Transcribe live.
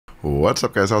What's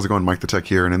up, guys? How's it going? MikeTheTech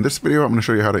here, and in this video I'm going to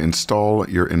show you how to install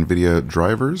your NVIDIA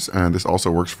drivers, and this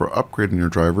also works for upgrading your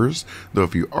drivers, though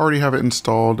if you already have it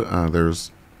installed,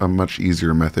 there's a much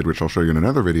easier method which I'll show you in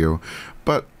another video,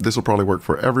 but this will probably work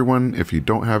for everyone. If you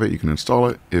don't have it, you can install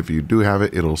it. If you do have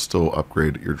it, it'll still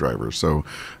upgrade your drivers. So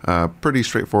pretty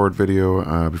straightforward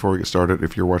video. Before we get started,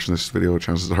 if you're watching this video,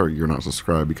 chances are you're not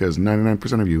subscribed, because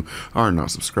 99% of you are not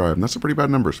subscribed, and that's a pretty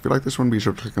bad number. So if you like this one, be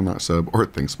sure to click on that sub or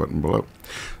thanks button below.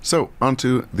 So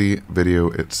onto the video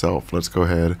itself. Let's go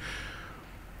ahead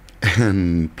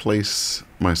and place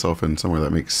myself in somewhere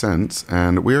that makes sense,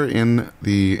 and we're in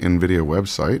the NVIDIA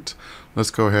website. Let's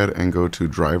go ahead and go to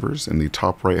drivers in the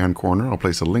top right hand corner. I'll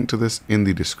place a link to this in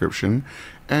the description,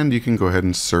 and you can go ahead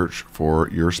and search for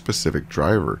your specific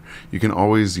driver. You can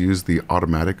always use the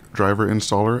automatic driver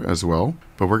installer as well,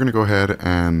 but we're going to go ahead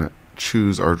and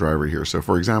choose our driver here. So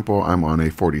for example, I'm on a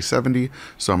 4070,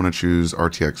 so I'm going to choose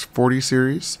RTX 40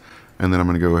 series. And then I'm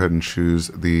going to go ahead and choose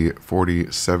the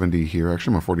 4070 here.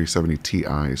 Actually, I'm a 4070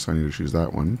 Ti, so I need to choose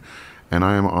that one. And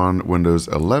I am on Windows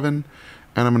 11,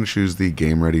 and I'm going to choose the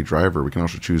Game Ready driver. We can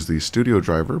also choose the Studio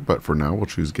driver, but for now we'll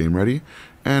choose Game Ready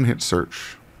and hit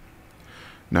search.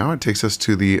 Now it takes us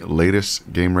to the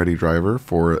latest Game Ready driver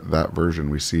for that version.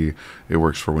 We see it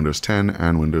works for Windows 10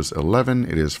 and Windows 11.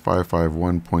 It is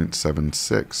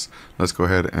 551.76. Let's go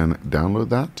ahead and download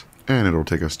that. And it'll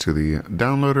take us to the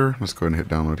downloader. Let's go ahead and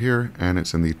hit download here, and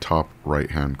it's in the top right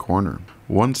hand corner.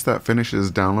 Once that finishes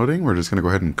downloading, we're just going to go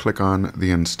ahead and click on the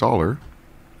installer.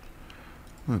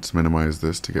 Let's minimize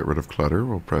this to get rid of clutter.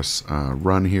 We'll press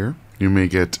run here. You may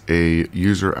get a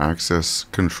user access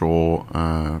control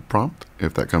prompt.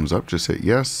 If that comes up, just hit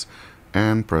yes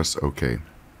and press OK.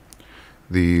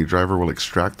 The driver will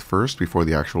extract first before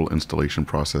the actual installation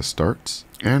process starts.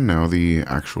 And now the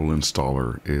actual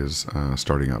installer is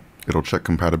starting up. It'll check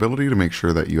compatibility to make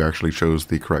sure that you actually chose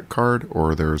the correct card,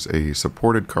 or there's a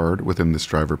supported card within this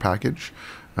driver package.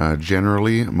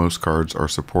 Generally, most cards are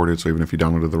supported, so even if you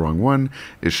downloaded the wrong one,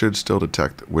 it should still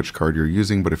detect which card you're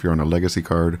using. But if you're on a legacy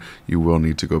card, you will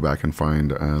need to go back and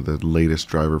find the latest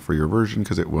driver for your version,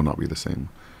 because it will not be the same.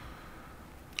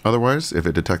 Otherwise, if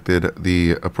it detected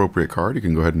the appropriate card, you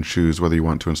can go ahead and choose whether you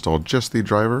want to install just the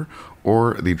driver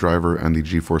or the driver and the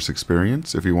GeForce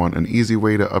Experience. If you want an easy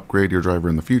way to upgrade your driver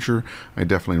in the future, I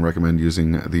definitely recommend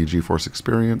using the GeForce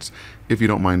Experience. If you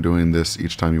don't mind doing this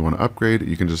each time you want to upgrade,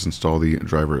 you can just install the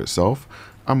driver itself.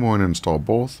 I'm going to install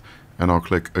both, and I'll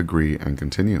click Agree and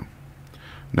Continue.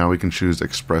 Now we can choose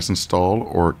Express Install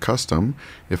or Custom.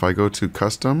 If I go to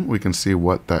Custom, we can see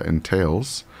what that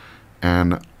entails,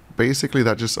 and basically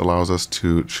that just allows us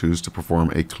to choose to perform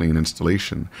a clean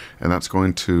installation, and that's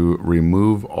going to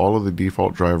remove all of the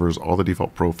default drivers, all the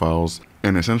default profiles,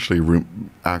 and essentially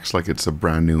acts like it's a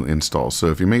brand new install.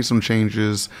 So if you made some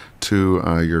changes to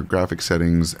your graphic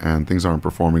settings and things aren't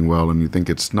performing well, and you think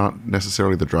it's not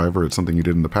necessarily the driver, it's something you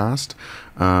did in the past,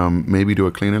 maybe do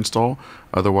a clean install.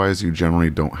 Otherwise, you generally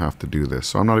don't have to do this.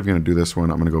 So I'm not even going to do this one.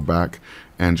 I'm going to go back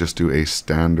and just do a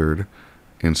standard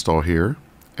install here,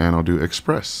 and I'll do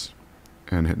Express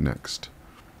and hit next.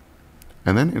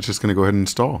 And then it's just going to go ahead and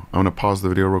install. I'm going to pause the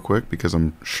video real quick because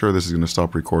I'm sure this is going to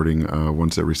stop recording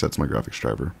once it resets my graphics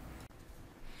driver.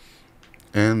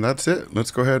 And that's it.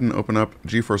 Let's go ahead and open up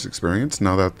GeForce Experience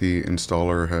now that the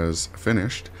installer has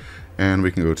finished. And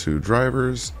we can go to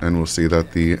drivers, and we'll see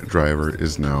that the driver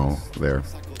is now there.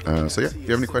 So yeah, if you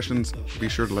have any questions, be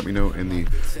sure to let me know in the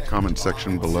comment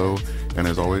section below. And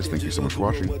as always, thank you so much for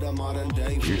watching.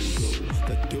 Peace.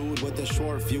 The dude with the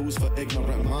short fuse for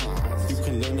ignorant minds. You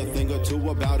can learn a thing or two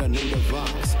about a new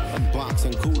device.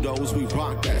 Unboxing kudos, we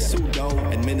rock that pseudo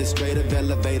administrative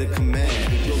elevator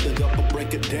command. We build it up or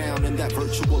break it down in that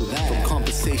virtual lab. From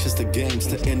conversations to games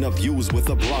to interviews with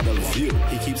a broader view.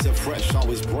 He keeps it fresh,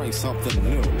 always brings something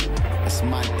new. That's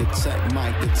MikeTheTech,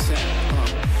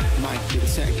 MikeTheTech,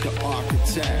 MikeTheTech, the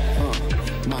architect,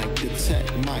 MikeTheTech,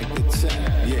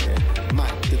 MikeTheTech, yeah,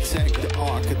 MikeTheTech, the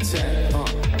architect,